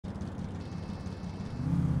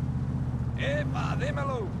Epa,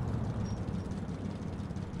 démelo.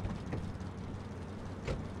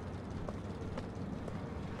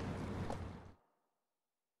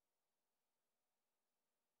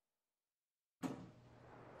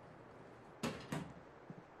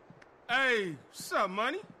 Hey, what's up,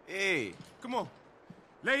 money? Hey. Come on.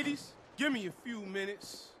 Ladies, give me a few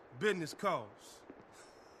minutes. Business calls.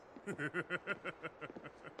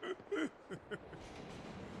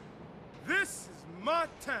 This is my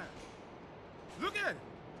time. Look at it.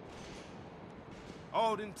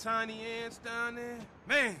 All them tiny ants down there.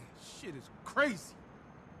 Man, shit is crazy.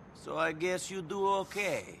 So I guess you do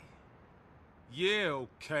okay. Yeah,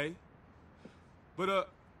 okay. But,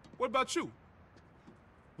 what about you?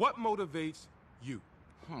 What motivates you?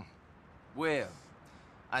 Well,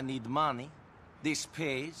 I need money. This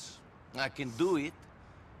pays. I can do it.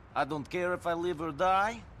 I don't care if I live or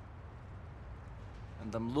die.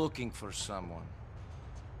 And I'm looking for someone.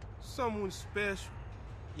 Someone special.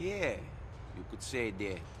 Yeah, you could say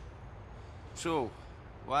that. So,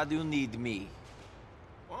 why do you need me?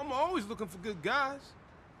 Well, I'm always looking for good guys.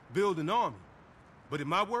 Build an army. But in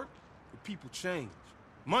my work, the people change.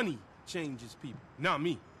 Money changes people, not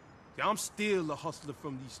me. See, I'm still a hustler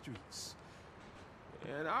from these streets.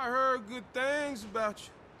 And I heard good things about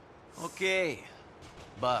you. Okay,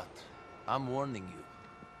 but I'm warning you.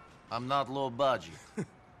 I'm not low budget.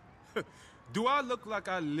 Do I look like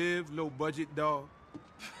I live low budget, dog?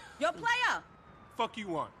 Yo, player! Fuck you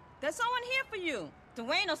want? There's someone here for you.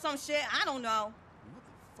 Dwayne or some shit, I don't know.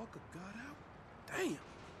 Motherfucker got out? Damn.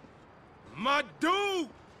 My dude!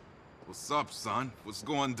 What's up, son? What's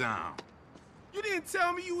going down? You didn't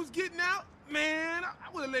tell me you was getting out? Man,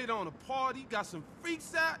 I would've laid on a party, got some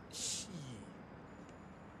freaks out. Shit.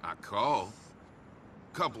 I called.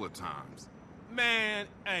 Couple of times. Man,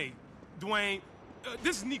 hey, Dwayne,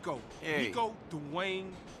 this is Nico. Hey. Nico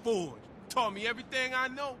Dwayne Forge. Taught me everything I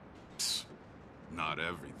know. Psst, not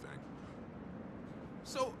everything.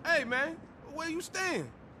 So, hey, man, where you staying?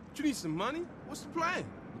 You need some money? What's the plan?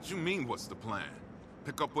 What you mean, what's the plan?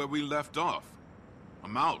 Pick up where we left off.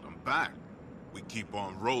 I'm out, I'm back. We keep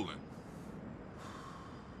on rolling.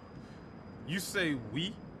 You say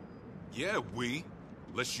we? Yeah, we.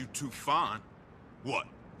 Unless you too fine. What?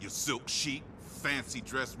 Your silk sheet? Fancy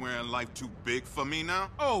dress wearing life too big for me now?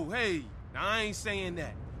 Oh, hey, now I ain't saying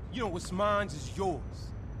that. You know what's mine is yours.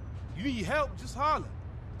 You need help, just holler.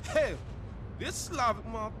 Hell, this Slavic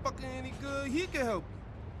motherfucker any good, he can help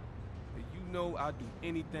you. And you know I'll do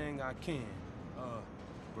anything I can.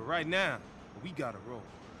 But right now, we gotta roll.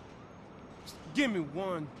 Just give me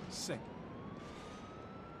 1 second.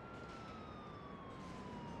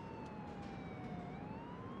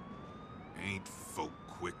 Ain't folk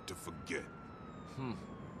quick to forget.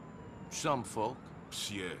 Some folk.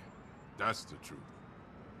 Yeah, that's the truth.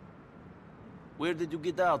 Where did you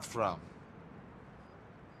get out from?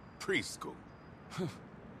 Preschool.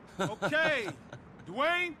 Okay,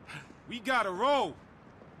 Dwayne, we gotta roll.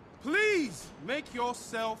 Please make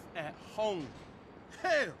yourself at home.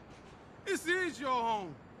 Hell, this is your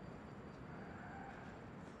home.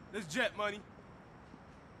 Let's jet, money.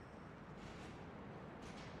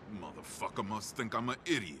 Motherfucker must think I'm an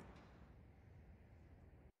idiot.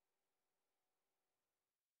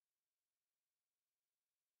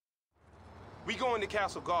 We going to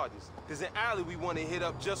Castle Gardens. There's an alley we want to hit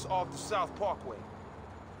up just off the South Parkway.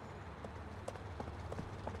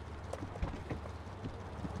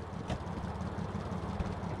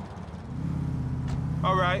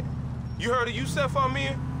 All right. You heard of Yusuf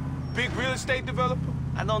Amir? Big real estate developer?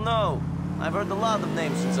 I don't know. I've heard a lot of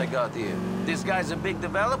names since I got here. This guy's a big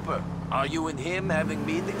developer. Are you and him having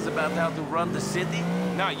meetings about how to run the city?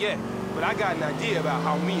 Not yet, but I got an idea about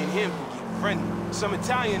how me and him can get friendly. Some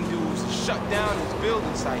Italian dudes shut down his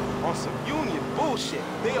building site on some union bullshit.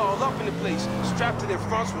 They all up in the place, strapped to their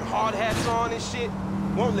fronts with hard hats on and shit.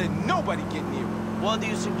 Won't let nobody get near them. What are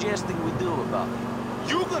you suggesting we do about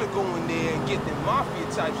it? You gonna go in there and get them mafia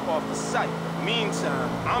types off the site. Meantime,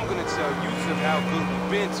 I'm gonna tell Yusuf how good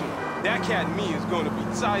we've been to him. That cat and me is gonna be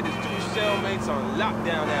tight as two cellmates on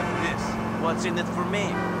lockdown after this. What's in it for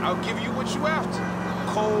me? I'll give you what you after.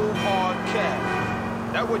 Cold, hard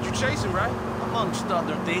cash. That what you chasing, right? Amongst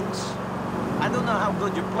other things. I don't know how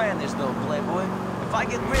good your plan is, though, Playboy. If I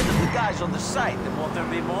get rid of the guys on the site, then won't there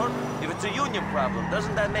be more? If it's a union problem,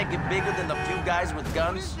 doesn't that make it bigger than a few guys with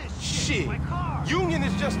guns? Shit. Union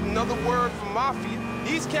is just another word for mafia.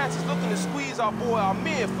 These cats is looking to squeeze our boy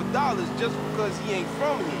Amir for dollars just because he ain't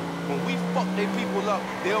from here. When we fuck their people up,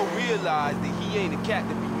 they'll realize that he ain't a cat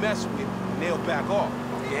to be messed with, and they'll back off.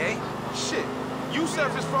 Okay? Shit.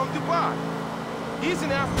 Yusuf is from Dubai. He's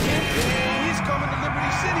an African, and he's coming to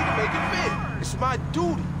Liberty City to make it big. It's my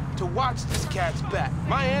duty to watch this cat's back.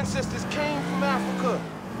 My ancestors came from Africa.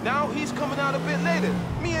 Now he's coming out a bit later.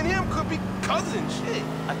 Me and him could be cousins, shit.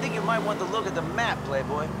 I think you might want to look at the map,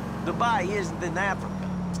 Playboy. Dubai isn't in Africa.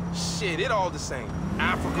 Shit, it all the same.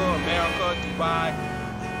 Africa, America, Dubai.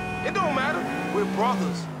 It don't matter. We're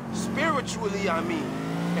brothers. Spiritually, I mean.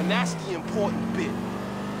 And that's the important bit.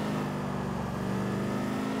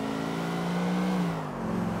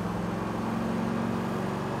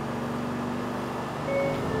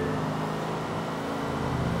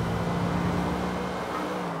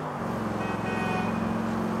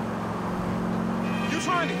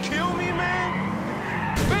 Trying to kill me, man?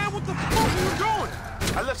 Man, what the fuck are you doing?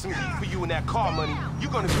 I left some heat for you in that car money.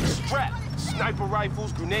 You're gonna be strapped. Sniper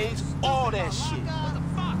rifles, grenades, all that shit. What the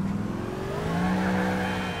fuck?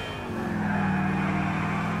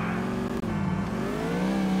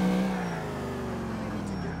 We need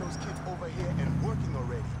to get those kids over here and working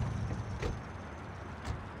already.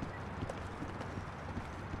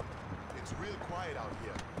 It's real quiet out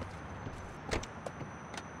here.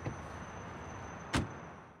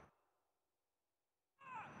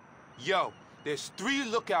 Yo, there's 3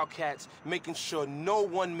 lookout cats making sure no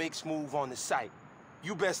one makes move on the site.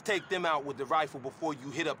 You best take them out with the rifle before you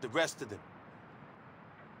hit up the rest of them.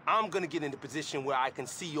 I'm gonna get in the position where I can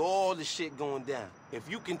see all the shit going down. If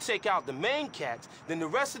you can take out the main cats, then the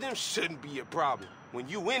rest of them shouldn't be a problem. When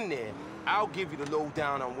you in there, I'll give you the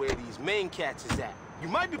lowdown on where these main cats is at. You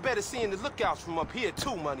might be better seeing the lookouts from up here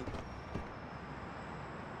too, money.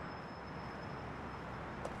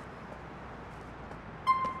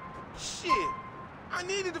 Shit, I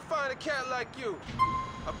needed to find a cat like you.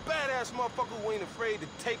 A badass motherfucker who ain't afraid to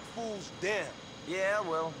take fools down. Yeah,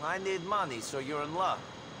 well, I need money, so you're in luck.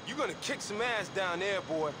 You're gonna kick some ass down there,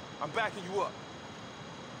 boy. I'm backing you up.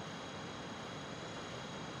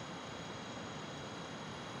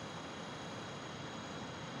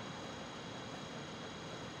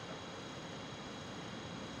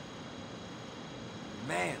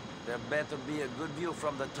 Man, there better be a good view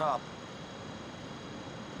from the top.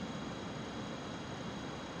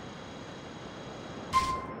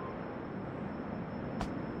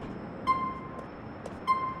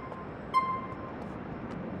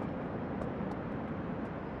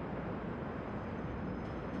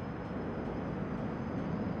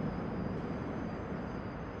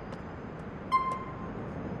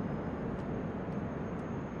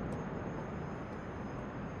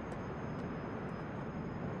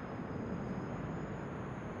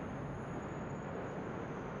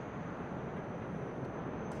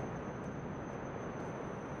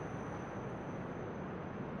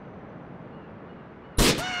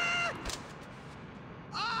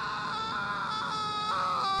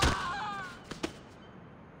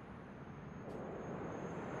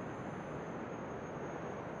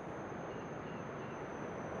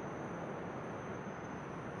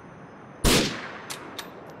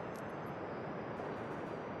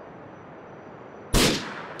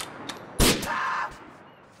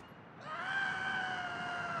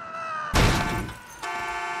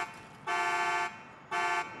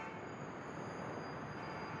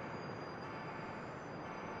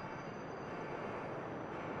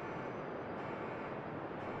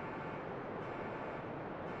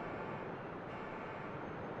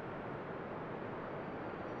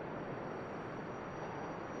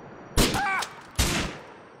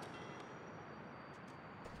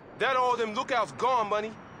 That all them lookouts gone,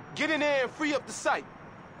 money. Get in there and free up the site.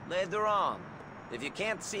 Later on. If you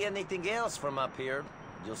can't see anything else from up here,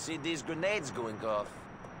 you'll see these grenades going off.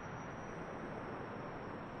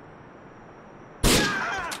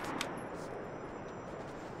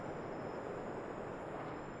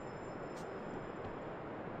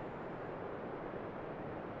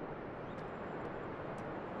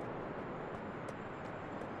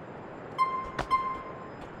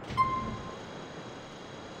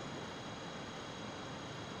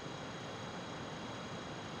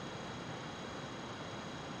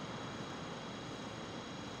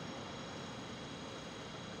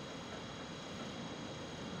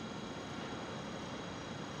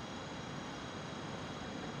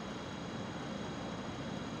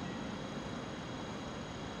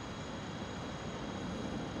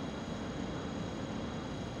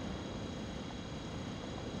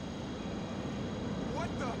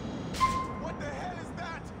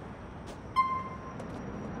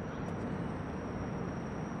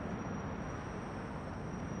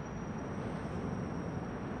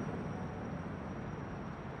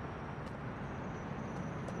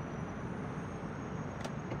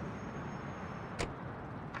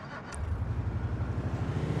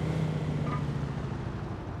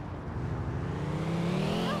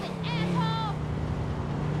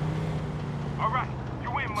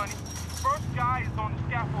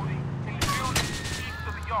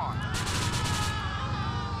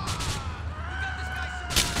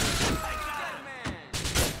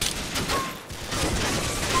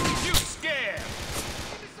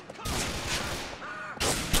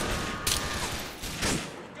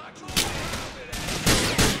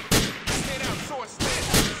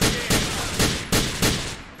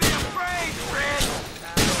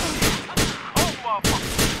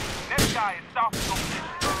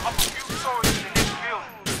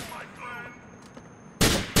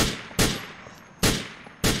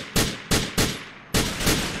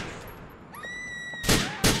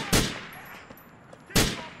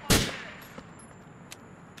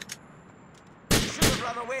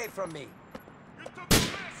 run away from me. You took the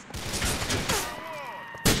risk!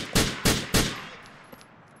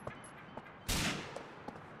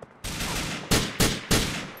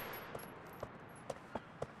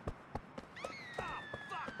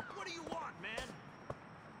 What do you want, man?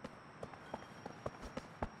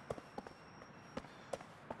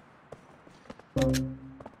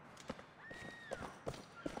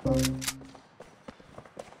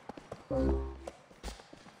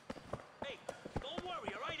 Hey, don't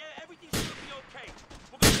worry, all right? Everything's gonna be okay.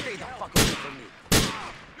 We're gonna Stay get the you fuck help. away from me.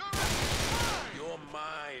 You're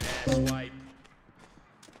mine, asswipe.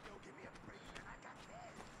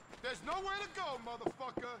 There's nowhere to go,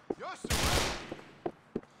 motherfucker. You're surrounded.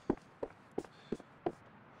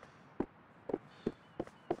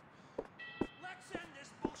 Let's end this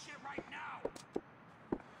bullshit right now.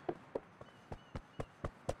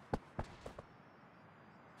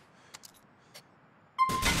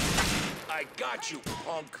 I got you,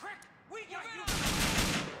 punk. We got you.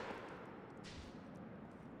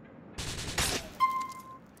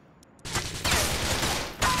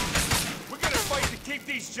 We're gonna fight to keep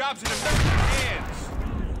these jobs in American hands.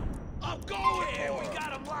 I'm going for it. We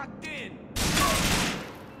got him locked in.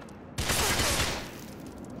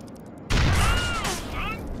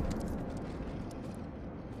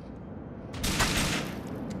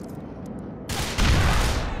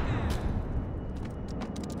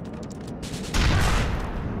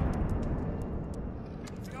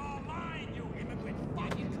 You're mine, you immigrant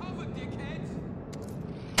fuck. You covered, dickheads.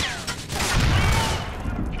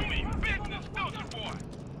 You mean business, don't you, boy?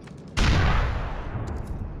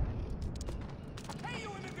 Hey, you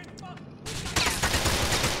immigrant fuck.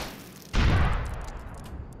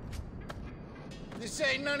 This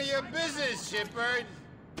ain't none of your business, shitbird.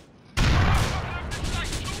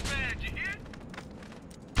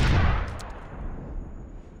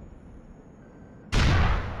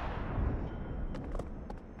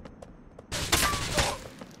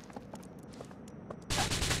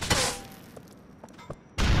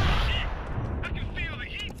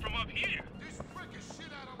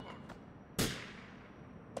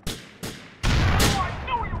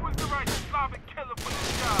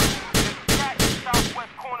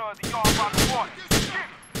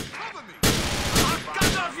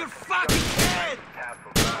 Your fucking head! This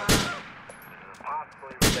is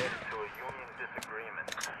possibly related to a union disagreement.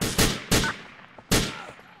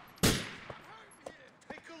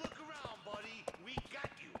 Take a look around, buddy. We got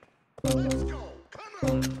you. Let's go. Come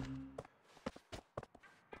on.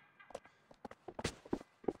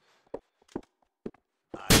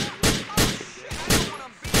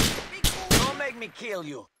 Don't make me kill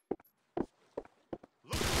you.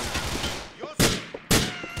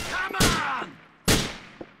 Come on!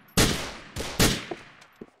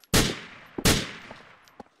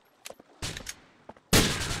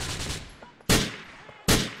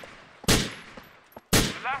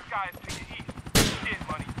 The last guy is to your east. Shit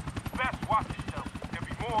money. Best watch yourself. There'll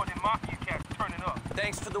be more than mafia cats turning up.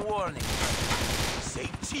 Thanks for the warning. Say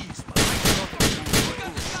cheese, man. We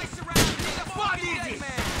got the guy surrounded. He's a fucking dead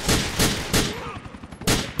man.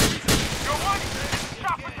 Yo, money!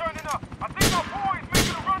 Shots are turning up. I think our boy is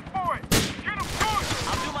making a run for it. Get him good!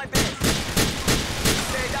 I'll do my best.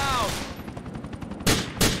 Stay down.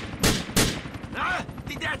 Huh?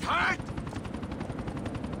 Did that hurt?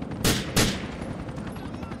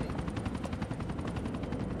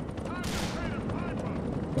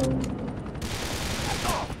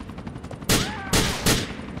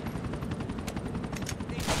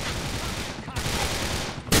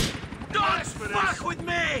 Don't fuck with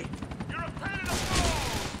me! You're a pain in the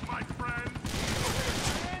balls, my friend.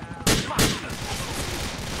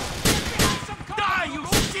 Die, you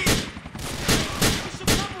shit! We should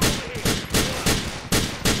cover over here.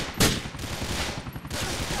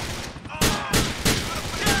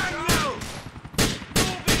 Damn you!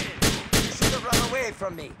 Move in! You should have run away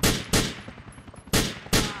from me.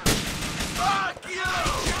 Fuck you!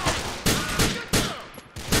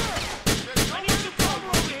 I need some cover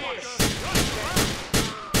over here.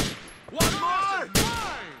 One more!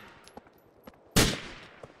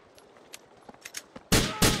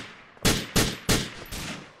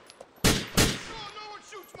 Sure, no one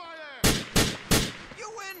shoots my ass. You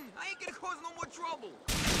win! I ain't gonna cause no more trouble.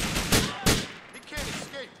 He can't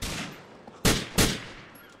escape.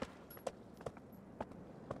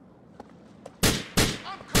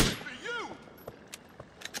 I'm coming for you.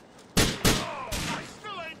 Oh, I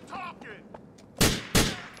still ain't talking.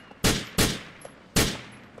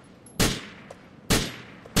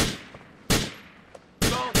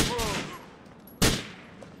 Don't move!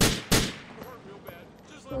 Hurt real bad.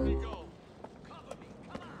 Just let me go. Cover me,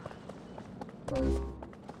 come on!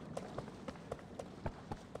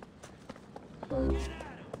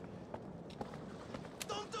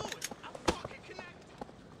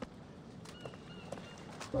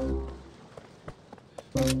 Stop!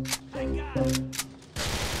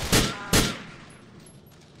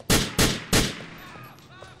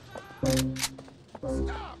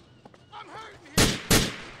 I'm hurting here!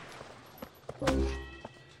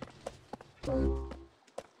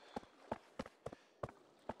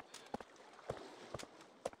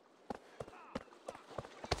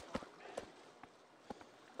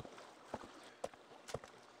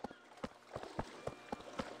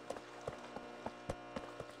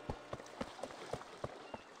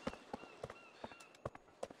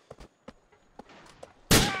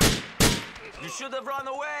 You should have run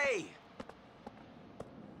away!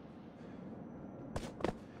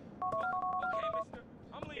 Okay, mister.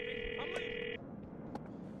 I'm leaving.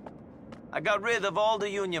 I got rid of all the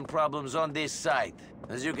union problems on this site.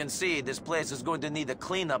 As you can see, this place is going to need a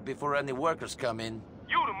cleanup before any workers come in.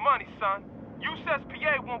 You the money, son. Yusuf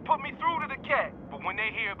PA won't put me through to the cat. But when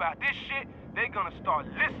they hear about this shit, they gonna start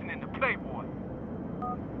listening to Playboy.